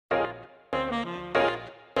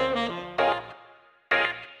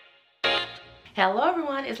Hello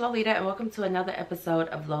everyone, it's Lolita and welcome to another episode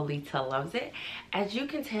of Lolita Loves It. As you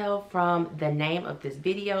can tell from the name of this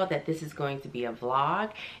video that this is going to be a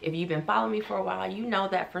vlog. If you've been following me for a while, you know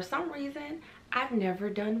that for some reason I've never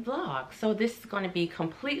done vlogs. So this is going to be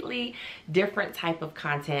completely different type of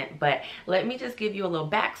content, but let me just give you a little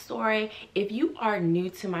backstory. If you are new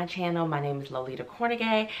to my channel, my name is Lolita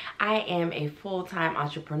Cornegay. I am a full-time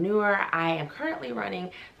entrepreneur. I am currently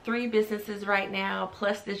running 3 businesses right now,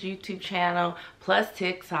 plus this YouTube channel, plus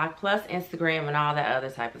TikTok, plus Instagram, and all that other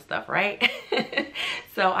type of stuff, right?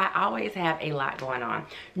 So I always have a lot going on.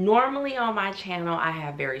 Normally on my channel, I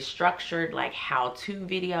have very structured like how-to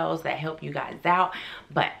videos that help you guys out,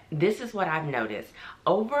 but this is what I've noticed.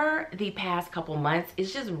 Over the past couple months,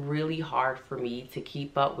 it's just really hard for me to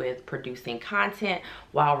keep up with producing content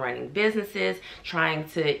while running businesses,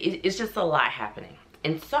 it's just a lot happening.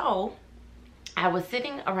 And so I was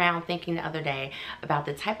sitting around thinking the other day about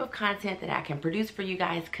the type of content that I can produce for you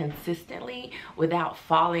guys consistently without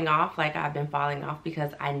falling off like I've been falling off,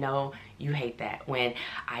 because I know you hate that when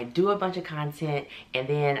I do a bunch of content and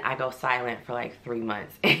then I go silent for like 3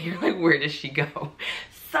 months and you're like, where does she go?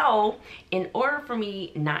 So in order for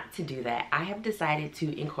me not to do that, I have decided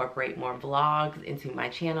to incorporate more vlogs into my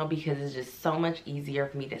channel because it's just so much easier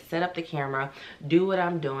for me to set up the camera, do what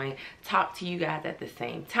I'm doing, talk to you guys at the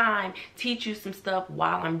same time, teach you some stuff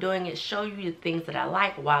while I'm doing it, show you the things that I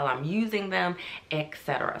like while I'm using them,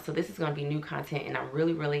 etc. So this is going to be new content and I'm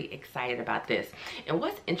really excited about this. And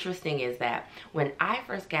what's interesting is that when I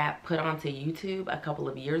first got put onto YouTube a couple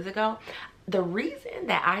of years ago, the reason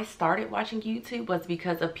that I started watching YouTube was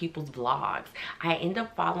because of people's vlogs. I ended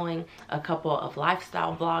up following a couple of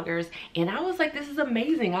lifestyle vloggers and I was like, this is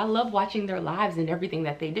amazing. I love watching their lives and everything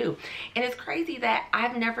that they do. And it's crazy that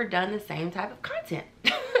I've never done the same type of content.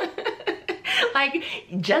 Like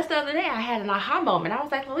just the other day I had an aha moment. I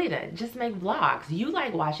was like, Lolita, just make vlogs. You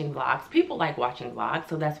like watching vlogs. People like watching vlogs.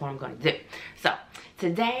 So that's what I'm going to do. So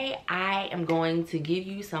today I am going to give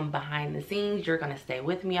you some behind the scenes. You're going to stay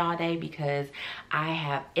with me all day because I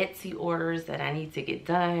have Etsy orders that I need to get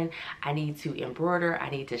done. I need to embroider. I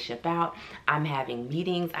need to ship out. I'm having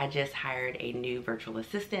meetings. I just hired a new virtual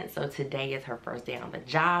assistant. So today is her first day on the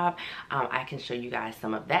job. I can show you guys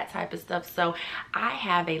some of that type of stuff. So I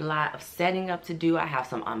have a lot of setting up to do. I have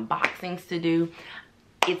some unboxings to do.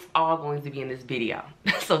 It's all going to be in this video.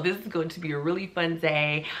 So this is going to be a really fun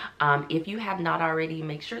day. If you have not already,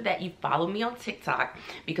 make sure that you follow me on TikTok,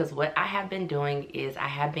 because what I have been doing is I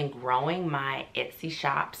have been growing my Etsy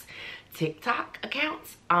shop's TikTok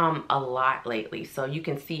accounts a lot lately. So you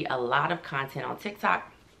can see a lot of content on TikTok.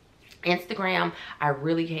 Instagram, I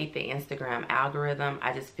really hate the Instagram algorithm.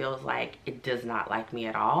 I just feels like it does not like me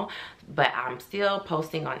at all, but I'm still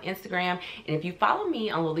posting on Instagram. And if you follow me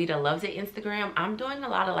on Lolita Loves It Instagram, I'm doing a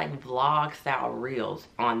lot of like vlog style reels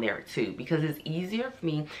on there too, because it's easier for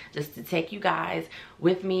me just to take you guys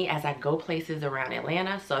with me as I go places around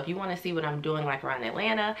Atlanta. So if you want to see what I'm doing like around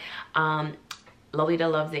Atlanta, Lolita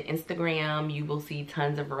Loves It Instagram, you will see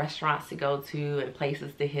tons of restaurants to go to and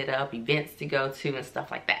places to hit up, events to go to and stuff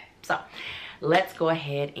like that. So let's go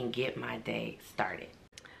ahead and get my day started.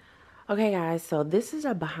 Okay guys, so this is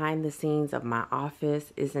a behind the scenes of my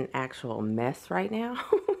office. It's an actual mess right now.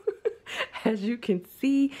 As you can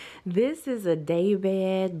see, this is a day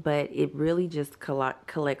bed, but it really just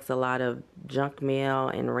collects a lot of junk mail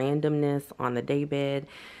and randomness on the day bed.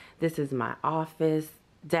 This is my office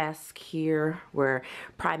desk here, where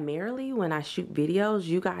primarily when I shoot videos,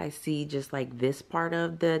 you guys see just like this part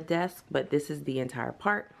of the desk, but this is the entire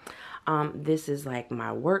part. This is like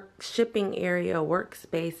my work shipping area,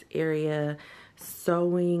 workspace area,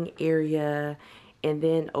 sewing area, and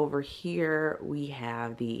then over here we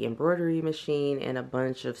have the embroidery machine and a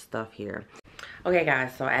bunch of stuff here. Okay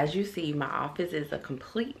guys, so as you see, my office is a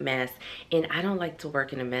complete mess and I don't like to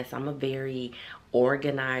work in a mess. I'm a very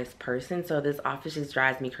organized person, so this office just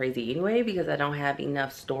drives me crazy anyway because I don't have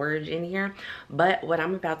enough storage in here. But what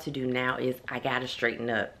I'm about to do now is I gotta straighten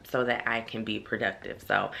up so that I can be productive.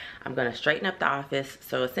 So I'm gonna straighten up the office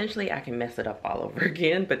so essentially I can mess it up all over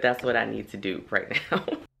again, but that's what I need to do right now.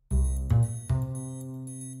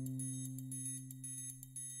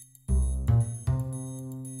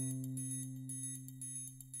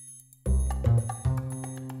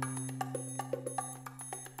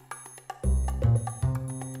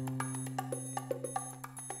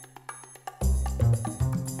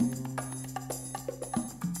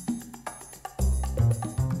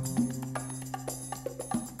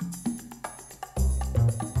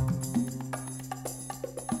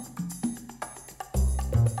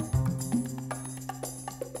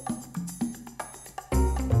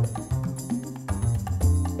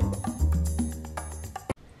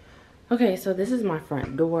 Okay, so this is my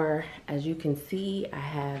front door. As you can see, I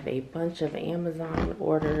have a bunch of Amazon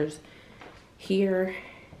orders here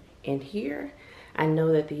and here. I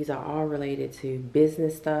know that these are all related to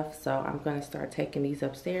business stuff, so I'm gonna start taking these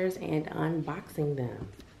upstairs and unboxing them.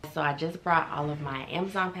 So I just brought all of my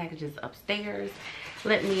Amazon packages upstairs.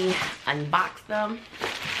 Let me unbox them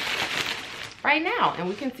right now, and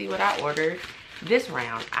we can see what I ordered this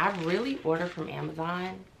round. I really order from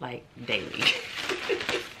Amazon like daily.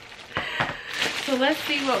 So let's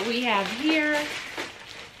see what we have here.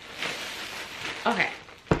 Okay,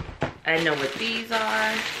 I know what these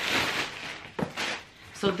are.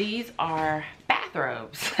 So these are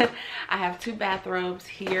bathrobes. I have 2 bathrobes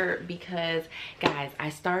here because, guys, I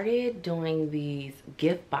started doing these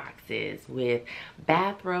gift boxes with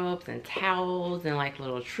bathrobes and towels and like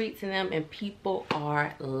little treats in them, and people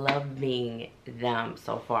are loving them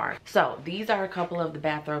so far. So these are a couple of the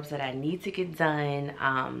bathrobes that I need to get done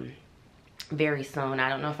very soon. I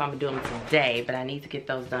don't know if I'm gonna do them today, but I need to get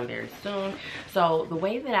those done very soon. So the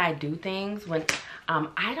way that I do things, when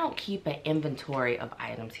I don't keep an inventory of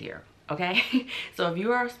items here, okay? So if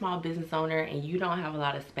you are a small business owner and you don't have a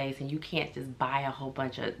lot of space and you can't just buy a whole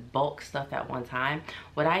bunch of bulk stuff at one time,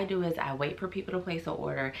 what I do is I wait for people to place an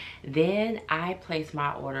order, then I place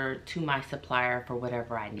my order to my supplier for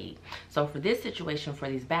whatever I need. So for this situation, for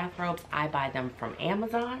these bathrobes, I buy them from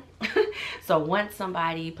Amazon. So once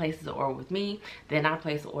somebody places an order with me, then I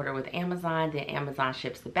place an order with Amazon, then Amazon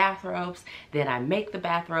ships the bathrobes, then I make the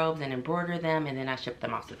bathrobes and embroider them, and then I ship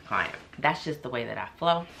them off to the client. That's just the way that I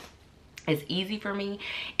flow. It's easy for me,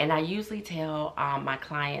 and I usually tell my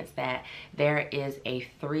clients that there is a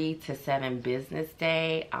 3 to 7 business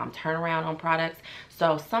day turnaround on products.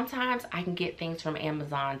 So sometimes I can get things from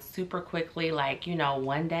Amazon super quickly, like, you know,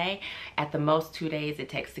 one day. At the most 2 days it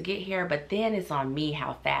takes to get here, but then it's on me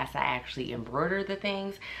how fast I actually embroider the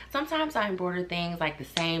things. Sometimes I embroider things like the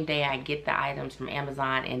same day I get the items from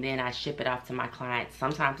Amazon, and then I ship it off to my clients,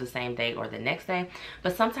 sometimes the same day or the next day.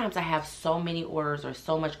 But sometimes I have so many orders or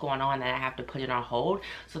so much going on that I have to put it on hold.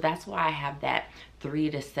 So that's why I have that 3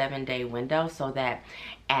 to 7 day window, so that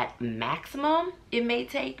at maximum it may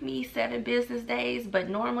take me 7 business days, but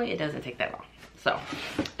normally it doesn't take that long. So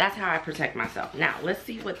that's how I protect myself. Now let's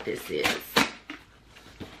see what this is.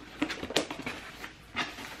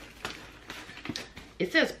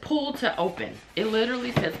 It says pull to open. It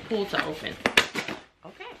literally says pull to open.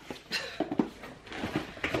 Okay.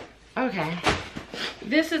 Okay,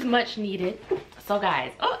 this is much needed. So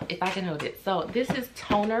guys, oh, if I can hold it. So this is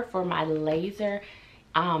toner for my laser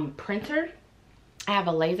printer. I have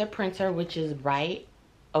a laser printer, which is right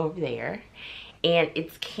over there, and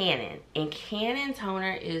it's Canon. And Canon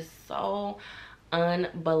toner is so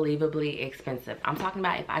unbelievably expensive. I'm talking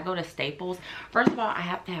about if I go to Staples, first of all, I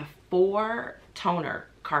have to have 4 toner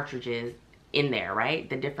cartridges in there, right?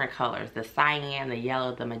 The different colors, the cyan, the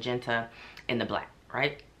yellow, the magenta, and the black,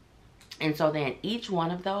 right? And so then each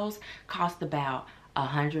one of those cost about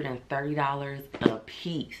 $130 a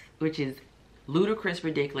piece, which is ludicrous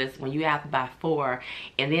ridiculous when you have to buy 4,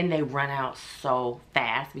 and then they run out so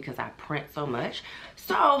fast because I print so much.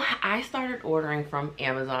 So I started ordering from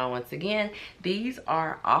Amazon once again. These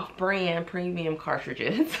are off-brand premium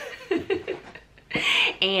cartridges.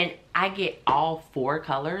 And I get all 4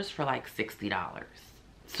 colors for like $60.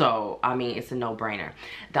 So, I mean, it's a no-brainer.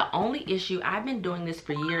 The only issue, I've been doing this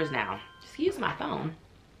for years now. Excuse my phone.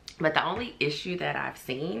 But the only issue that I've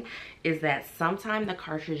seen is that sometimes the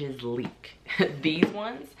cartridges leak. These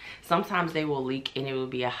ones, sometimes they will leak and it will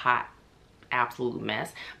be a hot absolute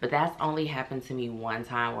mess. But that's only happened to me one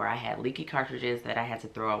time, where I had leaky cartridges that I had to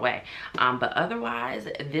throw away. But otherwise,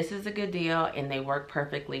 this is a good deal and they work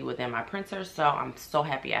perfectly within my printer. So I'm so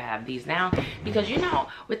happy I have these now, because you know,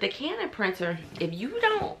 with the Canon printer, if you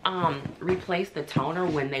don't replace the toner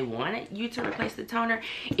when they want you to replace the toner,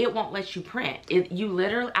 it won't let you print.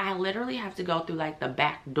 I literally have to go through like the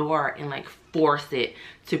back door and like force it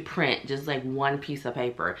to print just like one piece of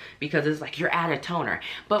paper, because it's like you're out of toner.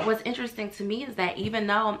 But what's interesting to me is that even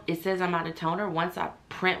though it says I'm out of toner, once I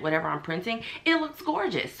print whatever I'm printing, it looks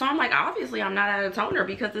gorgeous. So I'm like, obviously I'm not out of toner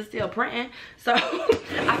because it's still printing. So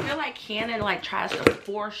I feel like Canon like tries to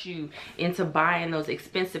force you into buying those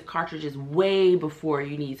expensive cartridges way before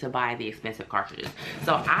you need to buy the expensive cartridges.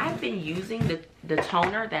 So I've been using the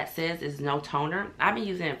toner that says is no toner. I've been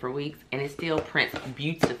using it for weeks and it still prints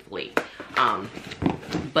beautifully.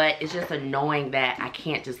 But it's just annoying that I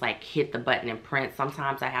can't just like hit the button and print.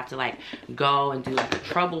 Sometimes I have to like go and do like a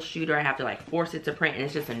troubleshooter. I have to like force it to print, and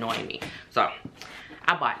it's just annoying me. So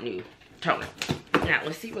I bought new toner. Now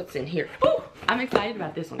let's see what's in here. Ooh, I'm excited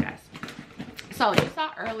about this one, guys. So you saw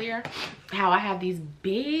earlier how I have these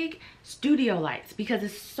big studio lights because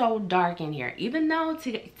it's so dark in here. Even though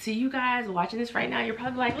to you guys watching this right now, you're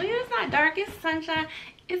probably like, well, it's not dark, it's sunshine.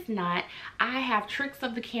 It's not. I have tricks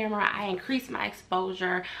of the camera. I increase my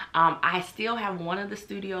exposure. I still have one of the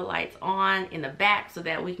studio lights on in the back so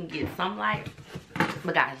that we can get some light.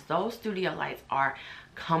 But guys, those studio lights are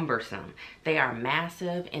cumbersome. They are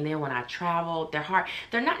massive, and then when I travel, they're hard.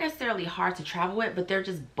 They're not necessarily hard to travel with, but they're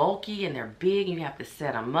just bulky and they're big, and you have to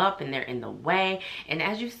set them up and they're in the way. And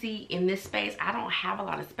as you see in this space, I don't have a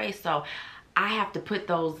lot of space, so I have to put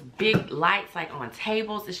those big lights like on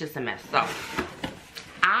tables. It's just a mess. So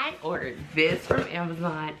I ordered this from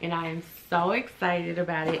Amazon, and I am so excited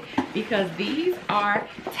about it because these are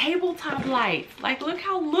tabletop lights. Like, look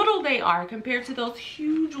how little they are compared to those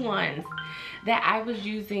huge ones that I was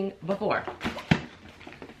using before.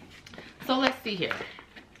 So let's see here.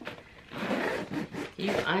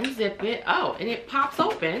 You unzip it. Oh, and it pops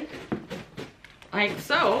open like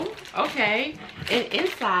so. Okay. And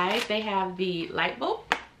inside they have the light bulb.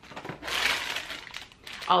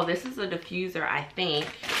 Oh, this is a diffuser, I think.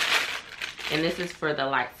 And this is for the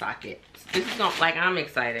light socket. This is gonna, like, I'm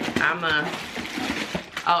excited.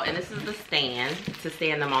 Oh, and this is the stand to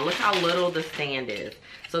stand them on. Look how little the stand is.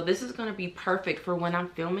 So this is gonna be perfect for when I'm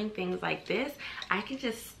filming things like this. I can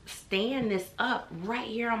just stand this up right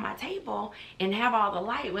here on my table and have all the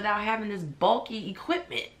light without having this bulky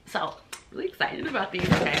equipment. So, really excited about these.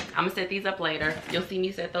 Okay, I'm gonna set these up later. You'll see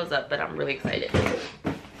me set those up, but I'm really excited.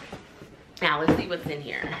 Now, let's see what's in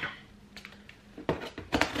here.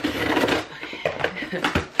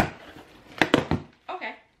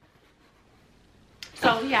 Okay.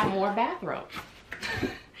 So we have more bathrobes.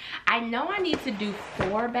 I know I need to do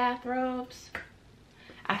 4 bathrobes.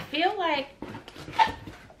 I feel like,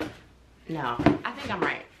 no, I think I'm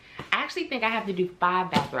right. I actually think I have to do 5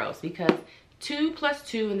 bathrobes because 2 plus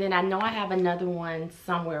 2, and then I know I have another one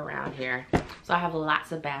somewhere around here. So I have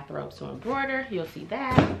lots of bathrobes to embroider. You'll see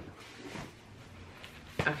that.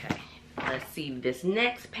 Okay, let's see this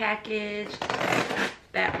next package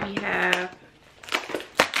that we have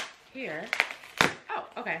here. Oh,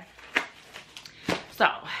 okay. So,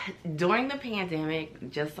 during the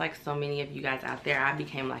pandemic, just like so many of you guys out there, I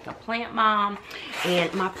became like a plant mom,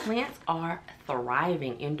 and my plants are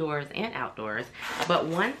thriving indoors and outdoors. But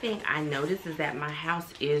one thing I noticed is that my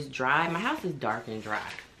house is dry. My house is dark and dry.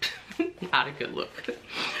 Not a good look.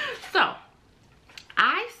 So,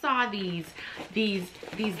 I saw these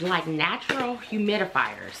like natural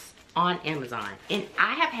humidifiers on Amazon, and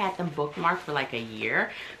I have had them bookmarked for like a year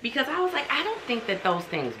because I was like, I don't think that those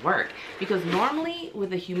things work, because normally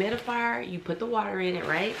with a humidifier you put the water in it,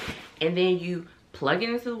 right, and then you plug it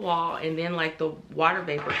into the wall, and then like the water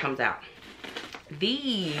vapor comes out.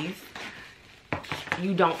 These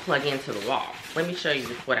you don't plug into the wall. Let me show you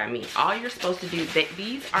what I mean. All you're supposed to do,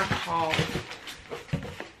 these are called,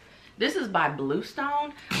 this is by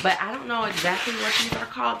Bluestone, but I don't know exactly what these are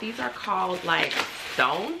called. These are called like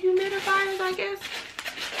stone humidifiers, I guess.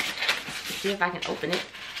 Let's see if I can open it.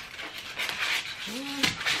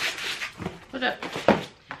 What's up?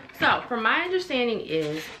 So, from my understanding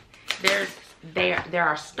is there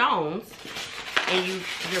are stones, and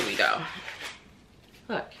here we go.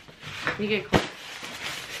 Look, let me get close.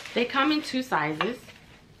 They come in 2 sizes.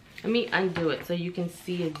 Let me undo it so you can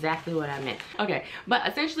see exactly what I meant. Okay, but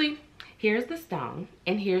essentially, here's the stone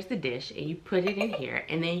and here's the dish, and you put it in here,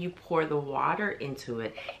 and then you pour the water into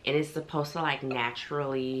it, and it's supposed to like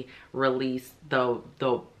naturally release the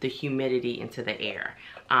humidity into the air.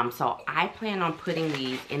 So I plan on putting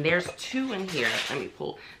these, and there's 2 in here. Let me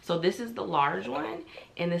pull. So this is the large one,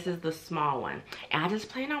 and this is the small one. And I just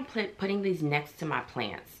plan on putting these next to my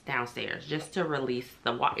plants downstairs just to release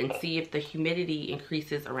the water and see if the humidity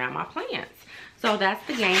increases around my plants. So that's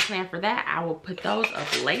the game plan for that. I will put those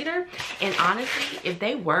up later. And honestly, if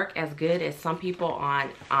they work as good as some people on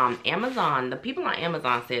Amazon, the people on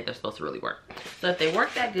Amazon said they're supposed to really work. So if they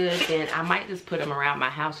work that good, then I might just put them around my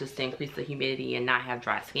house just to increase the humidity and not have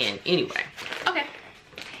dry skin. Anyway, okay.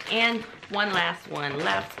 And one last one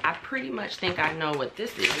left. I pretty much think I know what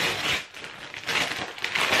this is.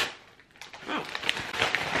 Oh.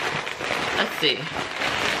 Let's see.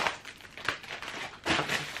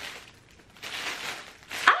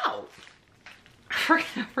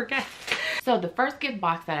 I forgot. So the first gift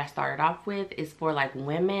box that I started off with is for like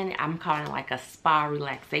women. I'm calling it like a spa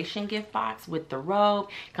relaxation gift box with the robe.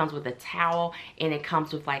 It comes with a towel, and it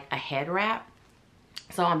comes with like a head wrap.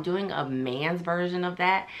 So I'm doing a man's version of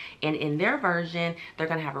that, and in their version they're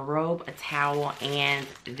gonna have a robe, a towel, and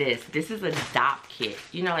this is a dop kit.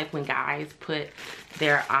 You know, like when guys put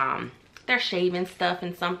their their shaving stuff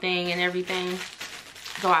and something and everything.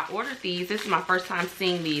 So I ordered these. This is my first time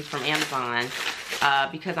seeing these from Amazon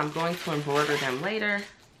because I'm going to embroider them later.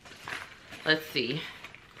 Let's see.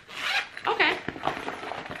 Okay.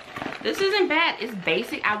 This isn't bad. It's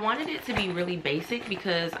basic. I wanted it to be really basic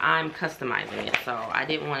because I'm customizing it. So I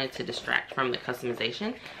didn't want it to distract from the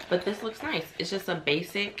customization. But this looks nice. It's just a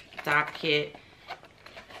basic dock kit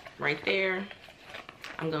right there.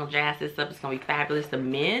 I'm going to jazz this up. It's going to be fabulous. The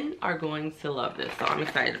men are going to love this. So I'm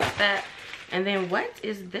excited about that. And then what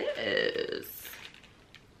is this?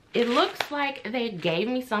 It looks like they gave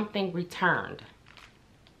me something returned.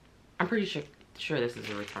 I'm pretty sure this is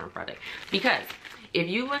a return product. Because if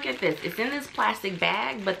you look at this, it's in this plastic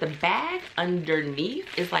bag, but the bag underneath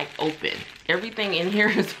is like open. Everything in here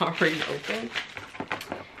is already open.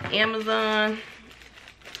 Amazon.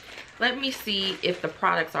 Let me see if the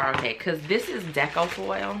products are okay, because this is deco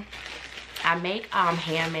foil. I make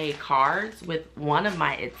handmade cards with one of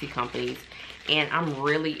my Etsy companies, and I'm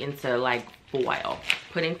really into like foil,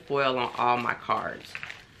 putting foil on all my cards.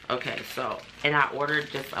 Okay, so, and I ordered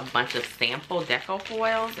just a bunch of sample deco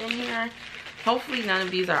foils in here. Hopefully none of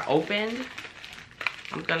these are opened.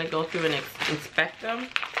 I'm gonna go through and inspect them.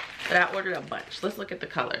 But I ordered a bunch. Let's look at the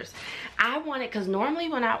colors. I wanted, because normally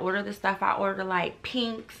when I order this stuff, I order like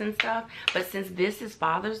pinks and stuff. But since this is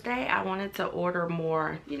Father's Day, I wanted to order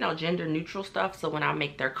more, you know, gender neutral stuff. So when I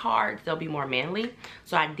make their cards, they'll be more manly.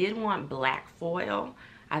 So I did want black foil.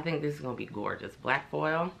 I think this is gonna be gorgeous. Black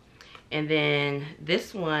foil. And then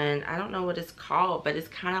this one, I don't know what it's called, but it's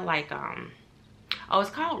kind of like, oh,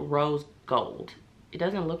 it's called rose gold. It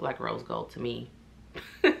doesn't look like rose gold to me.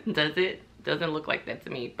 Does it? Doesn't look like that to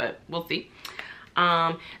me, but we'll see.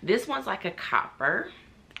 This one's like a copper.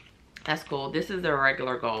 That's cool. This is a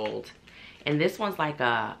regular gold. And this one's like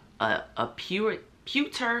a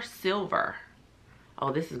pewter silver.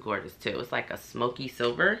 Oh, this is gorgeous too. It's like a smoky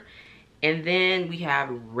silver. And then we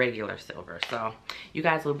have regular silver. So you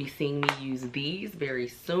guys will be seeing me use these very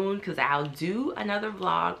soon, because I'll do another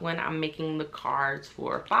vlog when I'm making the cards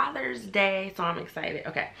for Father's Day. So I'm excited.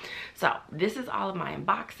 Okay, so this is all of my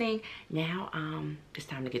unboxing. Now it's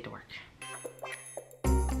time to get to work.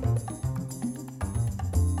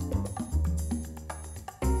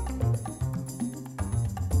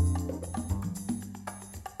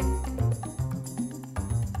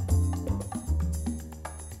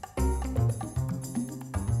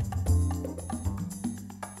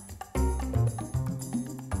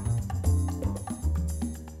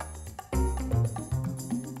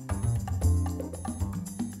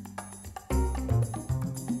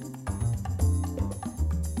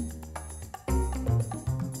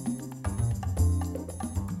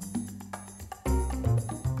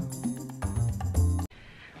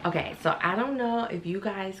 Okay, so I don't know if you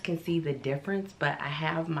guys can see the difference, but I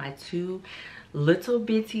have my two little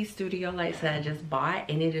bitty studio lights that I just bought,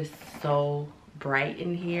 and it is so bright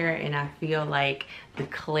in here, and I feel like the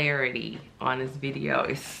clarity on this video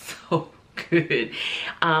is so good.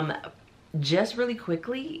 Just really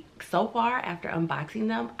quickly, so far after unboxing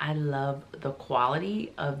them, I love the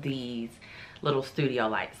quality of these little studio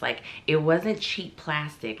lights. Like, it wasn't cheap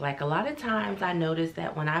plastic. Like, a lot of times I noticed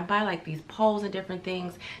that when I buy like these poles and different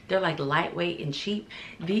things, they're like lightweight and cheap.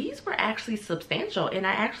 These were actually substantial, and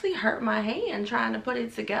I actually hurt my hand trying to put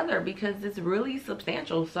it together because it's really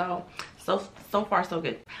substantial. So far so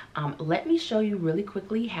good. Let me show you really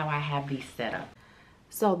quickly how I have these set up.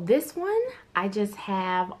 So this one I just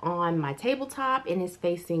have on my tabletop, and it's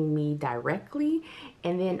facing me directly.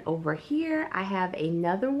 And then over here I have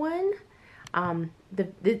another one.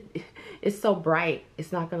 It's so bright,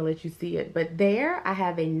 it's not gonna let you see it, but there I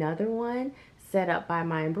have another one set up by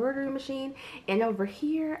my embroidery machine, and over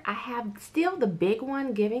here I have still the big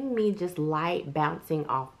one giving me just light bouncing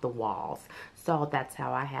off the walls. So that's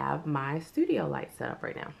how I have my studio light set up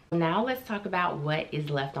right now. Now let's talk about what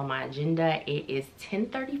is left on my agenda. It is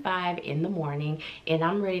 10:35 in the morning, and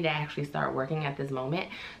I'm ready to actually start working at this moment.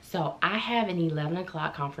 So I have an 11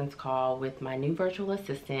 o'clock conference call with my new virtual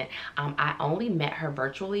assistant. I only met her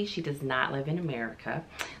virtually. She does not live in America.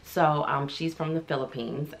 So she's from the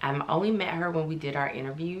Philippines. I only met her when we did our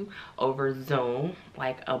interview over Zoom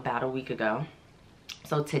like about a week ago.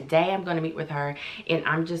 So today I'm going to meet with her, and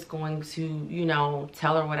I'm just going to, you know,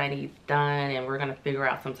 tell her what I need done, and we're going to figure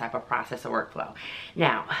out some type of process or workflow.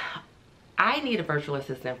 Now, I need a virtual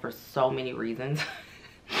assistant for so many reasons.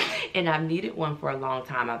 And I've needed one for a long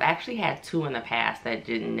time. I've actually had two in the past that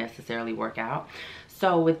didn't necessarily work out.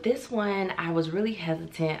 So with this one, I was really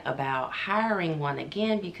hesitant about hiring one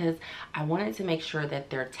again because I wanted to make sure that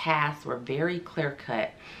their tasks were very clear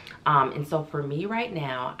cut. And so for me right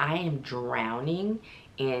now, I am drowning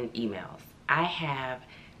in emails. I have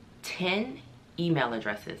 10 email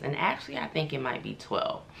addresses, and actually I think it might be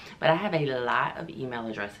 12, but I have a lot of email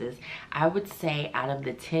addresses. I would say out of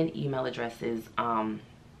the 10 email addresses,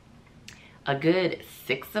 a good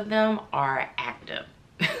 6 of them are active,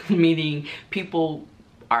 meaning people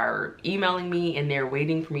are emailing me and they're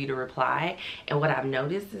waiting for me to reply. And what I've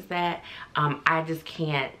noticed is that I just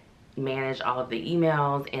can't manage all of the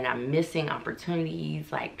emails, and I'm missing opportunities.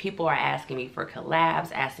 Like, people are asking me for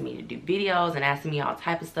collabs, asking me to do videos, and asking me all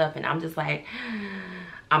type of stuff, and I'm just like,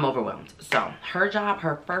 I'm overwhelmed. So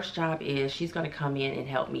her first job is she's going to come in and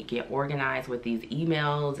help me get organized with these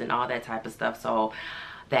emails and all that type of stuff, so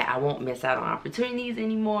that I won't miss out on opportunities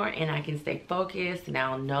anymore, and I can stay focused and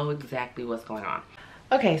I'll know exactly what's going on.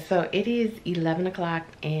 Okay, so it is 11 o'clock,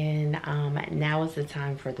 and now is the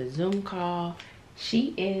time for the Zoom call.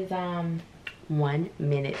 She is 1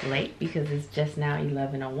 minute late because it's just now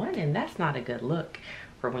 11:01, and that's not a good look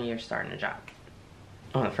for when you're starting a job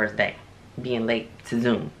on the first day, being late to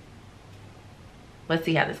Zoom. Let's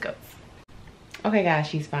see how this goes. Okay guys,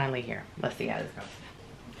 she's finally here. Let's see how this goes.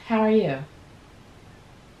 How are you?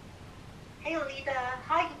 Hey Alita,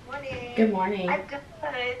 hi, good morning. Good morning. I'm good.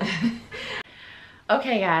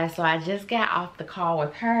 Okay guys, so I just got off the call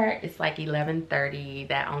with her. It's like 11:30.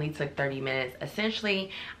 That only took 30 minutes.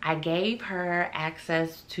 Essentially, I gave her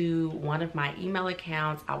access to one of my email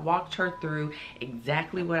accounts. I walked her through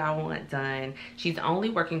exactly what I want done. She's only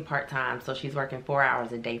working part-time, so she's working 4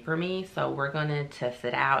 hours a day for me. So we're gonna test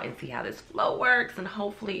it out and see how this flow works, and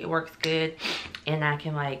hopefully it works good and I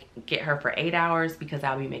can like get her for 8 hours because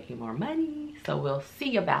I'll be making more money. So we'll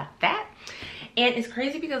see about that. And it's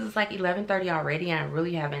crazy because it's like 11:30 already and I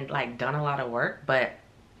really haven't like done a lot of work, but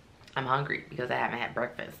I'm hungry because I haven't had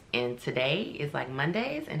breakfast. And today is like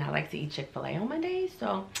Mondays, and I like to eat Chick-fil-A on Mondays.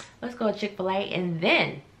 So let's go to Chick-fil-A, and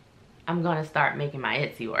then I'm gonna start making my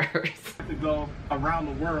Etsy orders. To go around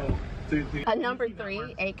the world to A number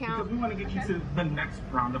 3, 8 count. Because we want to get you to the next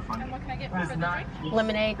round of funding. And what can I get It's for not the drink?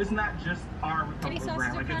 Lemonade. It's not just our Any program. sauces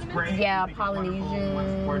Like, or it's condiments? great. Yeah, Make it wonderful.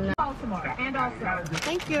 Polynesian. Baltimore. And also.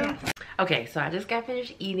 Thank you. Okay, so I just got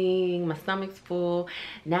finished eating. My stomach's full.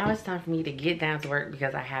 Now it's time for me to get down to work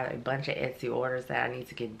because I have a bunch of Etsy orders that I need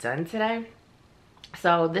to get done today.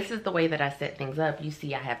 So this is the way that I set things up. You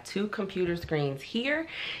see I have 2 computer screens here,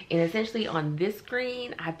 and essentially on this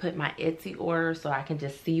screen I put my Etsy orders so I can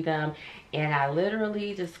just see them, and I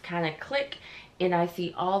literally just kind of click and I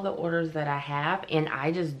see all the orders that I have, and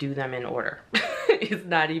I just do them in order. It's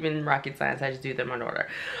not even rocket science, I just do them in order.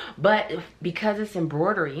 But because it's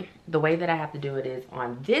embroidery, the way that I have to do it is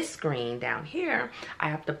on this screen down here, I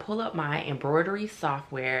have to pull up my embroidery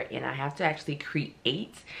software, and I have to actually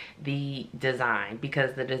create the design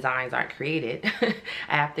because the designs aren't created.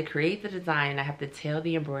 I have to create the design, I have to tell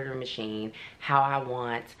the embroidery machine how I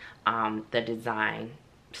want the design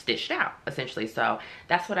stitched out, essentially. So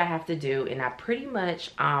that's what I have to do, and I pretty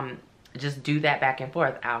much just do that back and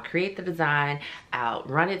forth. I'll create the design, I'll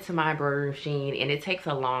run it to my embroidery machine, and it takes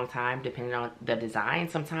a long time depending on the design.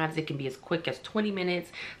 Sometimes it can be as quick as 20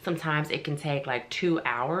 minutes. Sometimes it can take like 2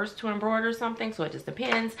 hours to embroider something, so it just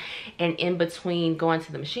depends. And in between going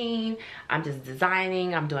to the machine, I'm just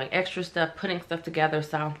designing, I'm doing extra stuff, putting stuff together.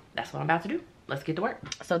 So that's what I'm about to do. Let's get to work.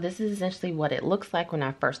 So this is essentially what it looks like when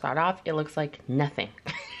I first start off. It looks like nothing.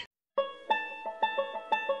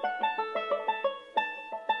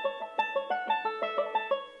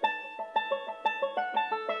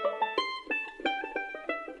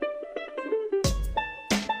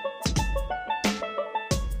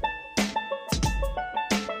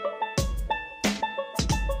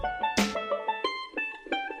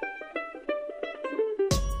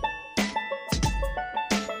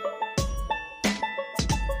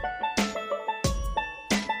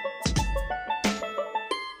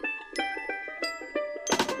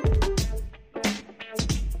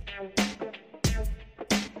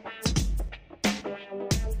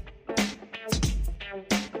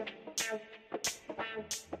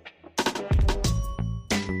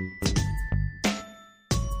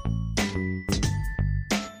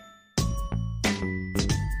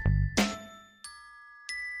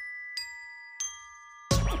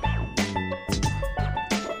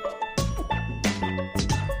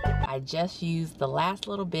 I just used the last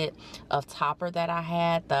little bit of topper that I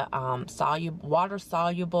had, the water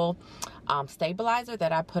soluble stabilizer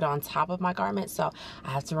that I put on top of my garment. So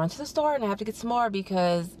I have to run to the store and I have to get some more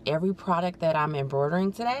because every product that I'm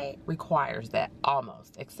embroidering today requires that,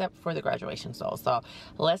 almost, except for the graduation sole. So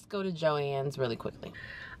let's go to Joann's really quickly.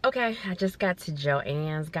 Okay, I just got to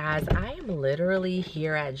Joann's, guys. I am literally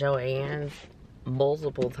here at Joann's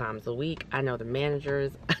multiple times a week. I know the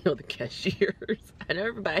managers, I know the cashiers, I know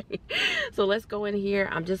everybody. So let's go in here.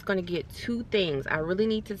 I'm just gonna get 2 things. I really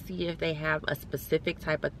need to see if they have a specific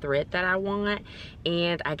type of thread that I want,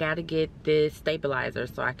 and I gotta get this stabilizer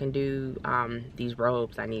so I can do these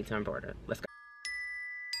robes I need to embroider. Let's go.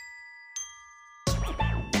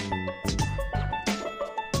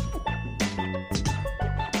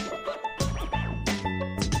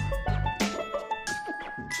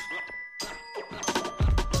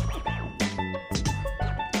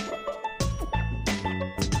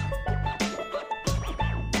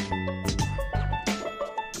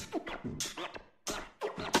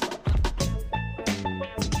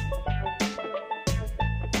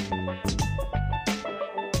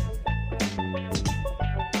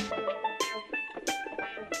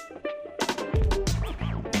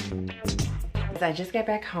 I just got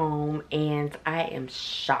back home and I am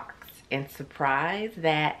shocked and surprised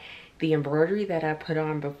that the embroidery that I put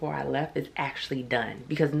on before I left is actually done.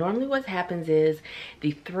 Because normally what happens is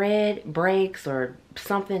the thread breaks or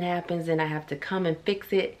something happens and I have to come and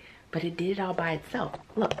fix it, but it did it all by itself.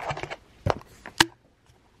 Look.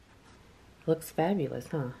 Looks fabulous,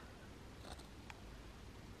 huh?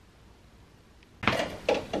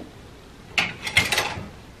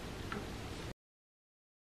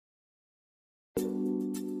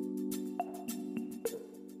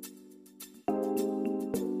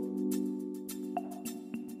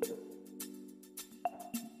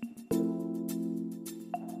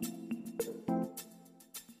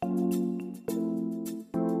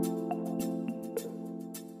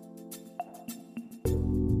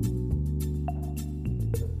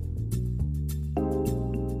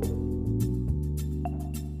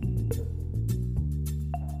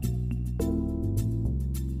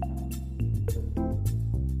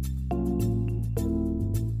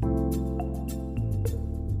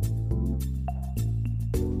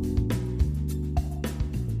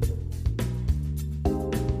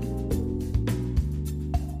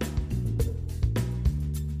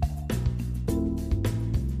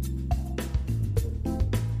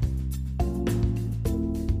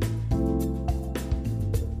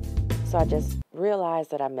 So I just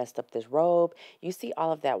realized that I messed up this robe. You see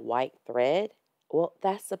all of that white thread? Well,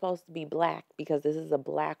 that's supposed to be black because this is a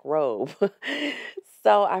black robe.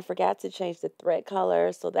 So I forgot to change the thread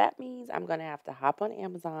color. So that means I'm going to have to hop on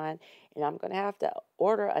Amazon and I'm going to have to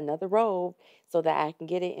order another robe so that I can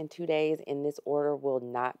get it in 2 days and this order will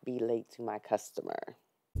not be late to my customer.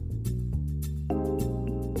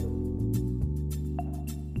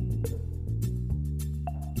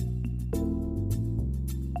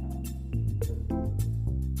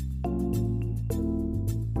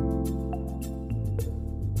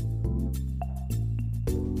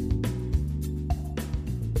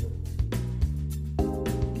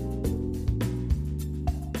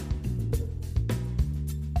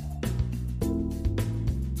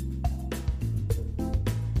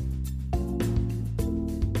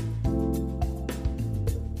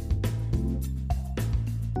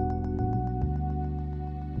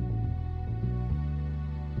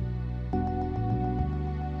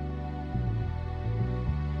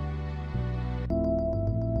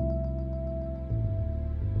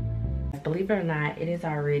 Believe it or not, it is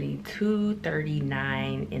already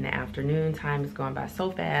 2:39 in the afternoon. Time is going by so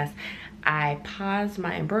fast. I paused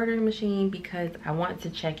my embroidery machine because I wanted to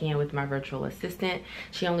check in with my virtual assistant.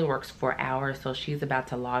 She only works 4 hours, so she's about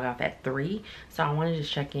to log off at 3. So I wanted to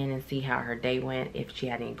check in and see how her day went, if she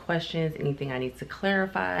had any questions, anything I need to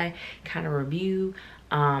clarify, kind of review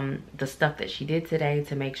the stuff that she did today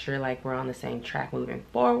to make sure like we're on the same track moving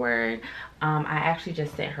forward. I actually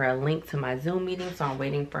just sent her a link to my Zoom meeting, so I'm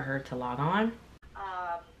waiting for her to log on.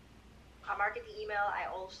 A marketing email,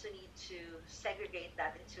 I also need to segregate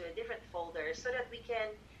that into a different folder so that we can,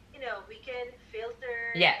 you know, we can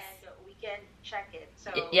filter. Yes. And we can check it.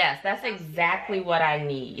 So yes, that's exactly what I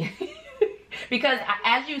need. Because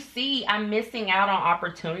as you see, I'm missing out on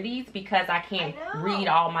opportunities because I can't read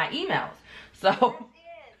all my emails. So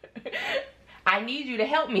I need you to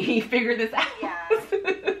help me figure this out. Yeah, that's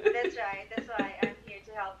right. That's why I'm here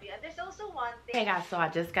to help you. And there's also one thing. Hey guys, so I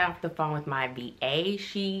just got off the phone with my VA.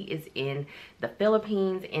 She is in the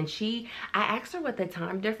Philippines and I asked her what the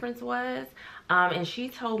time difference was And she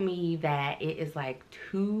told me that it is like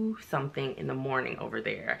 2 something in the morning over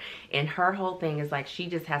there. And her whole thing is like she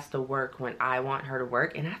just has to work when I want her to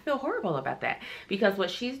work. And I feel horrible about that because what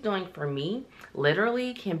she's doing for me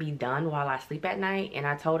literally can be done while I sleep at night. And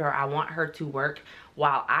I told her I want her to work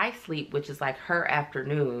while I sleep, which is like her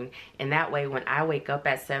afternoon. And that way when I wake up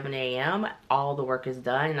at 7 a.m., all the work is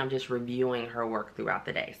done and I'm just reviewing her work throughout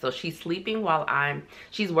the day. So she's working while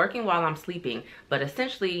I'm sleeping, but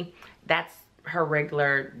essentially that's her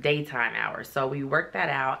regular daytime hours. So we work that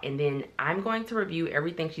out, and then I'm going to review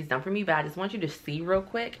everything she's done for me, but I just want you to see real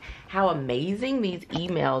quick how amazing these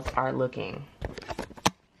emails are looking.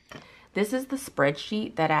 This is the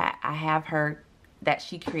spreadsheet that I have her, that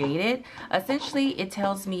she created. Essentially, it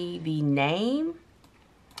tells me the name,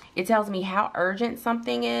 it tells me how urgent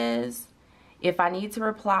something is, if I need to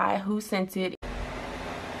reply, who sent it.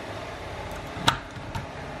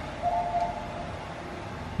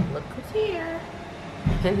 Look who's here.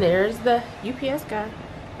 And there's the UPS guy.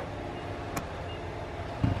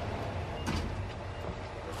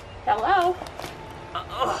 Hello.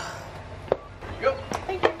 Yep.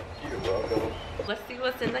 Thank you. You're welcome. Let's see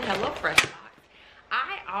what's in the HelloFresh box.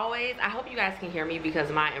 I hope you guys can hear me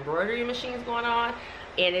because my embroidery machine is going on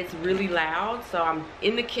and it's really loud. So I'm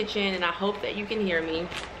in the kitchen and I hope that you can hear me.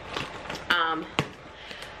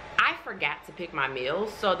 I forgot to pick my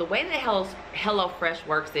meals. So the way that HelloFresh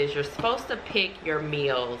works is you're supposed to pick your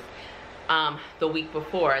meals the week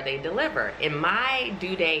before they deliver. And my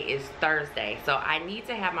due date is Thursday. So I need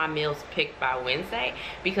to have my meals picked by Wednesday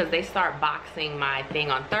because they start boxing my thing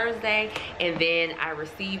on Thursday and then I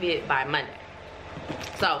receive it by Monday.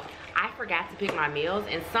 So I forgot to pick my meals,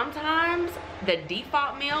 and sometimes the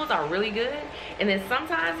default meals are really good, and then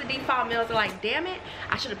sometimes the default meals are like, damn it,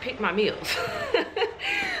 I should have picked my meals.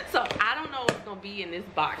 So I don't know what's gonna be in this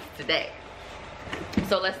box today.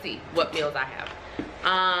 So let's see what meals I have.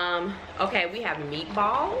 Okay, we have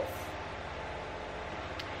meatballs,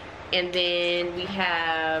 and then we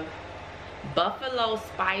have buffalo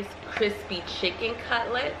spice crispy chicken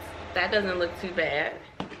cutlets. That doesn't look too bad.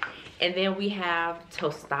 And then we have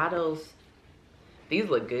tostados. These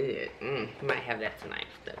look good. We might have that tonight.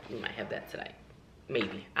 We might have that tonight.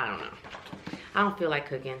 Maybe. I don't know. I don't feel like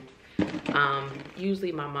cooking.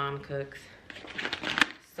 Usually my mom cooks.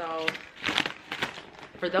 So,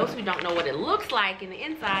 for those who don't know what it looks like in the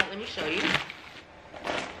inside, let me show you.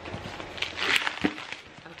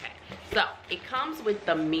 Okay. So, it comes with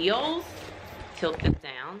the meals. Tilt this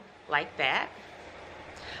down like that.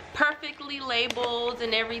 Perfectly labeled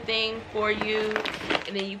and everything for you,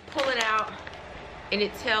 and then you pull it out and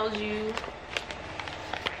it tells you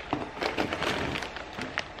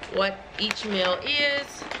what each meal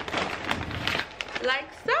is, like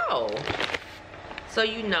so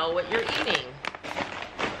you know what you're eating.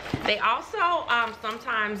 They also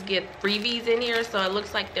sometimes give freebies in here, so it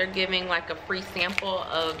looks like they're giving like a free sample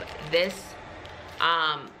of this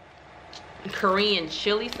Korean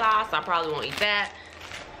chili sauce. I probably won't eat that.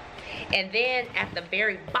 And then at the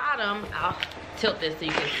very bottom, I'll tilt this so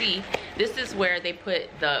you can see, this is where they put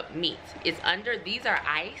the meat. It's under, these are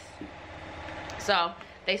ice. So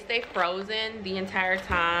they stay frozen the entire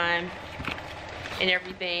time and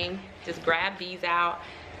everything. Just grab these out.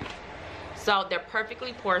 So they're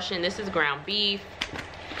perfectly portioned. This is ground beef,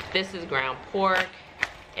 this is ground pork,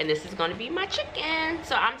 and this is gonna be my chicken.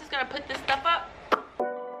 So I'm just gonna put this stuff up.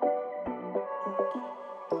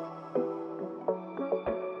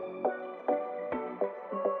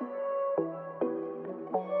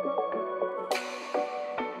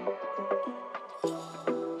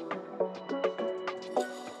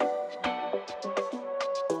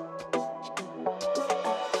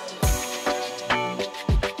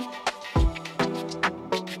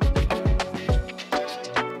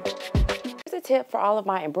 Tip for all of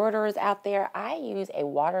my embroiderers out there, I use a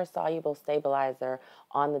water-soluble stabilizer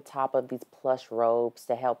on the top of these plush robes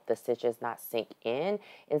to help the stitches not sink in.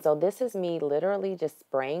 And so this is me literally just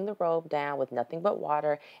spraying the robe down with nothing but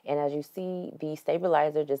water, and as you see, the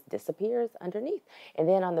stabilizer just disappears underneath. And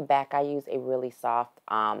then on the back, I use a really soft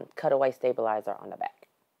cutaway stabilizer on the back.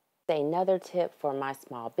 Another tip for my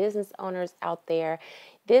small business owners out there,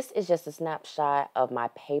 this is just a snapshot of my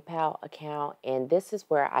PayPal account, and this is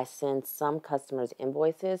where I send some customers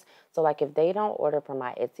invoices. So like if they don't order from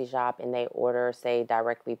my Etsy shop and they order, say,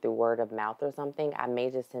 directly through word of mouth or something, I may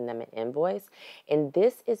just send them an invoice. And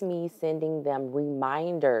this is me sending them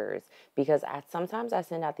reminders because sometimes I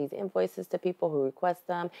send out these invoices to people who request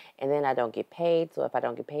them and then I don't get paid. So if I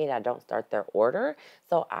don't get paid, I don't start their order.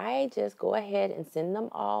 So I just go ahead and send them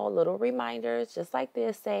all little reminders just like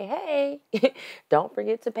this. Say, hey, don't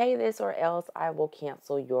forget forget to pay this or else I will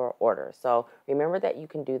cancel your order. So remember that you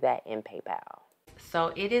can do that in PayPal.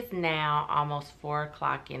 So it is now almost 4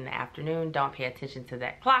 o'clock in the afternoon. Don't pay attention to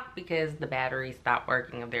that clock because the battery stopped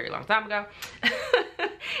working a very long time ago.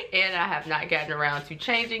 And I have not gotten around to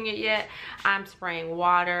changing it yet. I'm spraying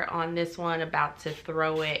water on this one, about to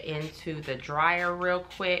throw it into the dryer real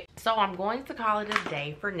quick. So I'm going to call it a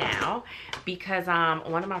day for now because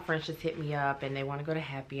one of my friends just hit me up and they want to go to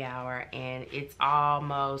happy hour, and it's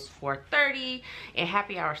almost 4:30 and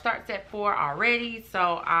happy hour starts at 4 already.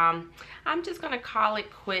 So I'm just gonna call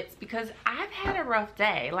it quits because I've had a rough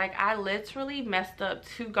day. Like, I literally messed up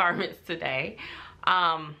 2 garments today.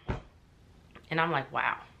 And I'm like,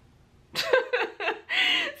 wow.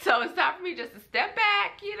 So it's time for me just to step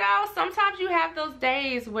back, you know. Sometimes you have those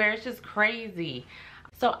days where it's just crazy.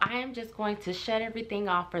 So I am just going to shut everything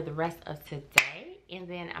off for the rest of today, and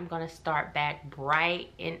then I'm gonna start back bright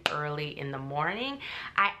and early in the morning.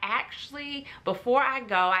 Before I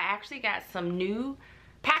go, I actually got some new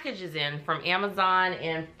packages in from Amazon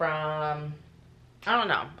and from, I don't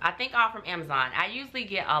know, I think all from Amazon. I usually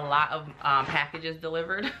get a lot of packages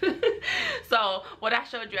delivered. So what I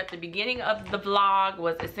showed you at the beginning of the vlog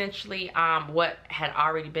was essentially what had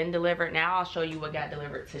already been delivered. Now I'll show you what got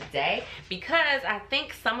delivered today, because I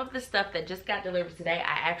think some of the stuff that just got delivered today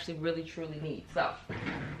I actually really truly need. So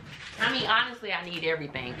I mean, honestly, I need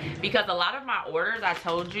everything because a lot of my orders, I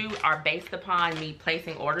told you, are based upon me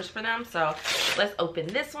placing orders for them. So let's open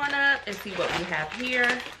this one up and see what we have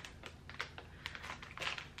here.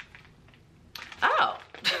 Oh,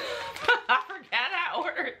 I forgot I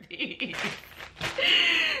ordered these.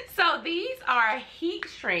 So these are heat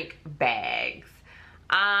shrink bags.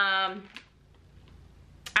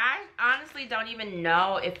 I honestly don't even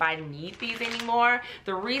know if I need these anymore.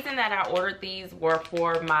 The reason that I ordered these were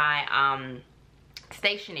for my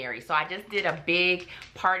stationery. So I just did a big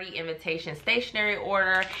party invitation stationery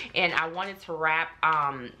order, and I wanted to wrap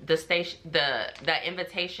the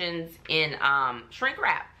invitations in shrink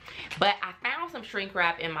wrap. But I found some shrink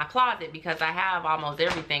wrap in my closet because I have almost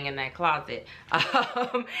everything in that closet.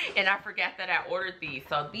 And I forgot that I ordered these.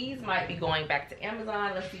 So these might be going back to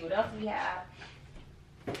Amazon. Let's see what else we have.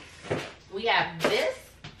 We have this.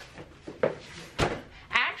 I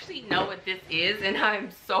actually know what this is, and I'm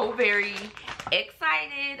so very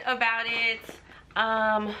excited about it. Where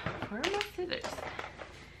are my scissors?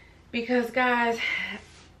 Because guys,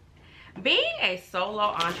 being a solo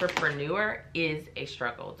entrepreneur is a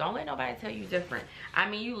struggle. Don't let nobody tell you different. I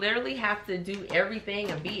mean, you literally have to do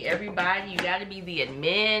everything and be everybody. You got to be the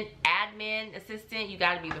admin assistant. You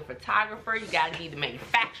got to be the photographer. You got to be the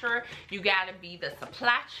manufacturer. You got to be the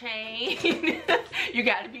supply chain. You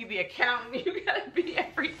got to be the accountant. You got to be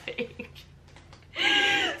everything.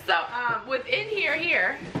 So within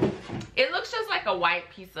here, it looks just like a white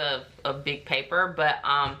piece of big paper, but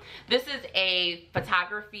this is a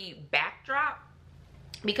photography backdrop,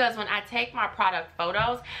 because when I take my product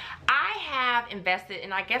photos, I have invested,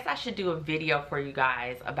 and I guess I should do a video for you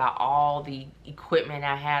guys about all the equipment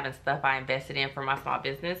I have and stuff I invested in for my small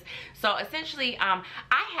business. So essentially, I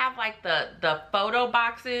have like the photo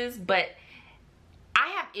boxes, but I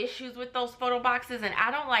have issues with those photo boxes and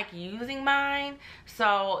I don't like using mine.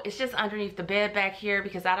 So it's just underneath the bed back here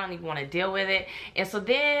because I don't even want to deal with it. And so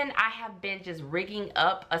then I have been just rigging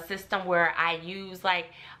up a system where I use like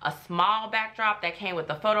a small backdrop that came with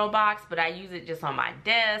the photo box, but I use it just on my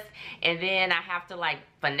desk. And then I have to like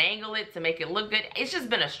finagle it to make it look good. It's just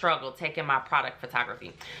been a struggle taking my product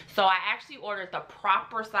photography. So I actually ordered the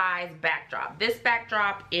proper size backdrop. This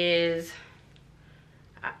backdrop is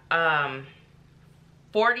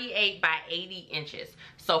 48 by 80 inches.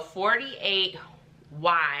 So 48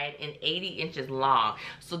 wide and 80 inches long.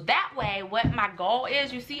 So that way, what my goal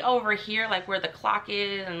is, you see over here, like where the clock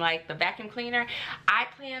is and like the vacuum cleaner, I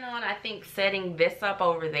plan on, I think, setting this up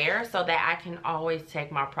over there so that I can always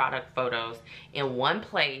take my product photos in one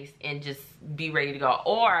place and just be ready to go.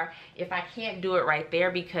 Or if I can't do it right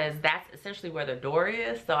there, because that's essentially where the door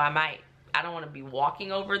is, so I don't want to be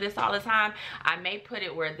walking over this all the time, I may put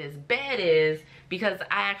it where this bed is, because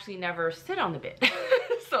I actually never sit on the bed.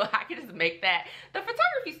 So I can just make that the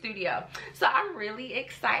photography studio. So I'm really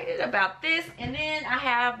excited about this. And then I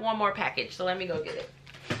have one more package, so let me go get it.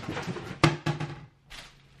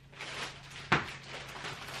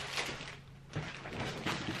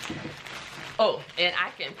 Oh, and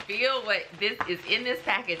I can feel what this is in this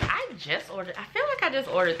package. I feel like I just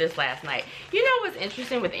ordered this last night. You know what's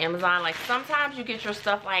interesting with Amazon? Like sometimes you get your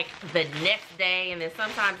stuff like the next day, and then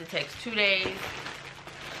sometimes it takes 2 days,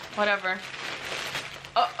 whatever.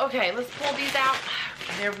 Oh, okay, let's pull these out.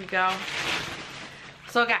 There we go.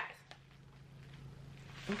 So guys,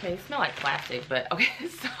 Okay, they smell like plastic, but okay.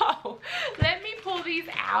 So let me pull these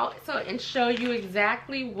out and show you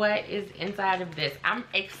exactly what is inside of this. I'm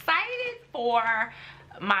excited for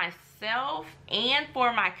myself and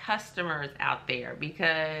for my customers out there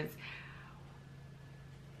because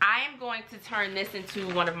I am going to turn this into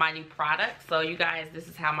one of my new products. So you guys, this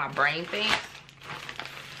is how my brain thinks.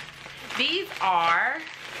 These are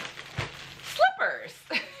slippers.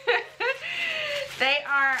 They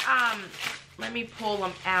are, let me pull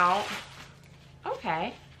them out.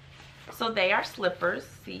 Okay. So they are slippers.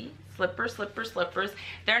 See? Slippers, slippers, slippers.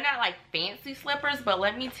 They're not like fancy slippers, but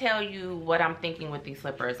let me tell you what I'm thinking with these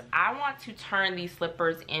slippers. I want to turn these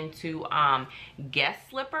slippers into guest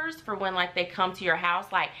slippers for when like they come to your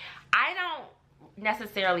house. Like, I don't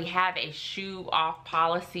necessarily have a shoe off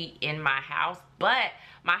policy in my house, but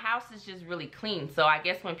my house is just really clean. So I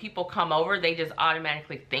guess when people come over, they just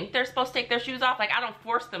automatically think they're supposed to take their shoes off. Like, I don't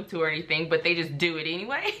force them to or anything, but they just do it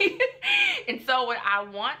anyway. And so what I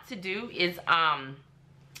want to do is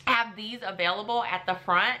have these available at the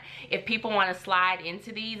front if people want to slide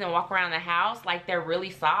into these and walk around the house. Like, they're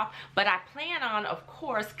really soft, but I plan on, of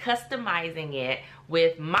course, customizing it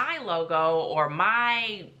with my logo or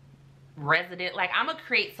my resident. Like, I'm gonna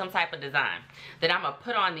create some type of design that I'm gonna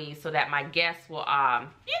put on these so that my guests will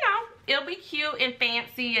you know, it'll be cute and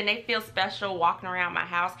fancy and they feel special walking around my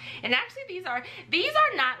house. And actually these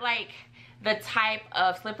are not like the type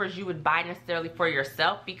of slippers you would buy necessarily for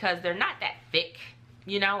yourself because they're not that thick,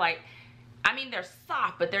 you know. Like, I mean, they're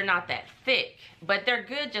soft, but they're not that thick, but they're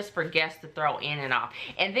good just for guests to throw in and off.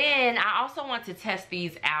 And then I also want to test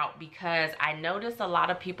these out because I notice a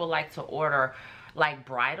lot of people like to order like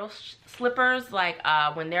bridal slippers, like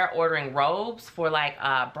when they're ordering robes for like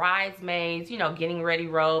bridesmaids, you know, getting ready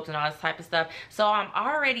robes and all this type of stuff. So I'm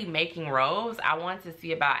already making robes. I want to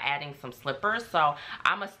see about adding some slippers. So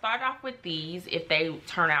I'm gonna start off with these if they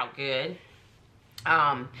turn out good.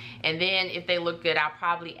 And then if they look good, I'll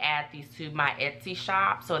probably add these to my Etsy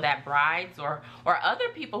shop so that brides or other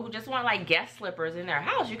people who just want like guest slippers in their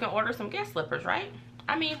house, you can order some guest slippers, right?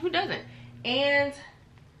 I mean, who doesn't? And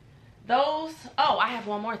those, oh, I have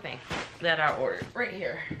one more thing that I ordered right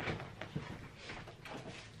here.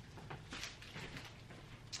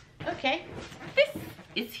 Okay, this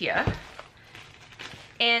is here.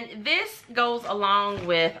 And this goes along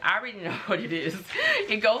with, I already know what it is.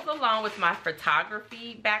 It goes along with my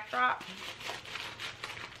photography backdrop.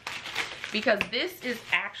 Because this is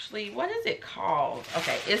actually, what is it called?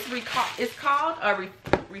 Okay, it's called a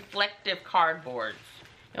reflective cardboard.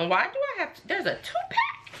 And why do I have, there's a 2-pack?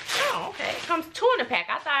 Oh, okay, it comes 2 in a pack.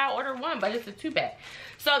 I thought I ordered 1, but it's a 2-pack.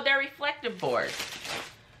 So they're reflective boards.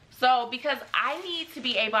 So because I need to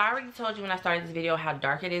be able, I already told you when I started this video how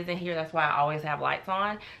dark it is in here. That's why I always have lights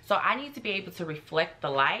on. So I need to be able to reflect the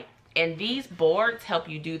light. And these boards help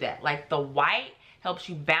you do that. Like the white helps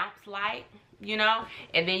you bounce light, you know.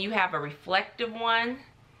 And then you have a reflective one,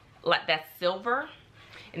 like that's silver.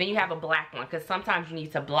 And then you have a black one because sometimes you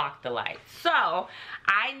need to block the light. So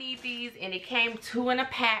I need these, and it came 2 in a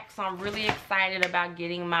pack. So I'm really excited about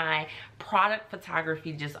getting my product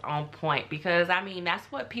photography just on point, because I mean, that's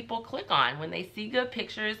what people click on when they see good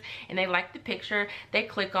pictures and they like the picture. They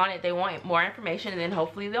click on it, they want more information, and then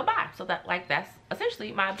hopefully they'll buy. So that's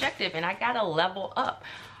essentially my objective, and I gotta level up.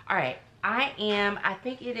 All right, I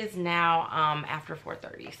think it is now after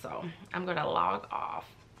 4:30, so I'm gonna log off,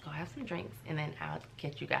 go have some drinks, and then I'll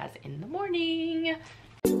catch you guys in the morning.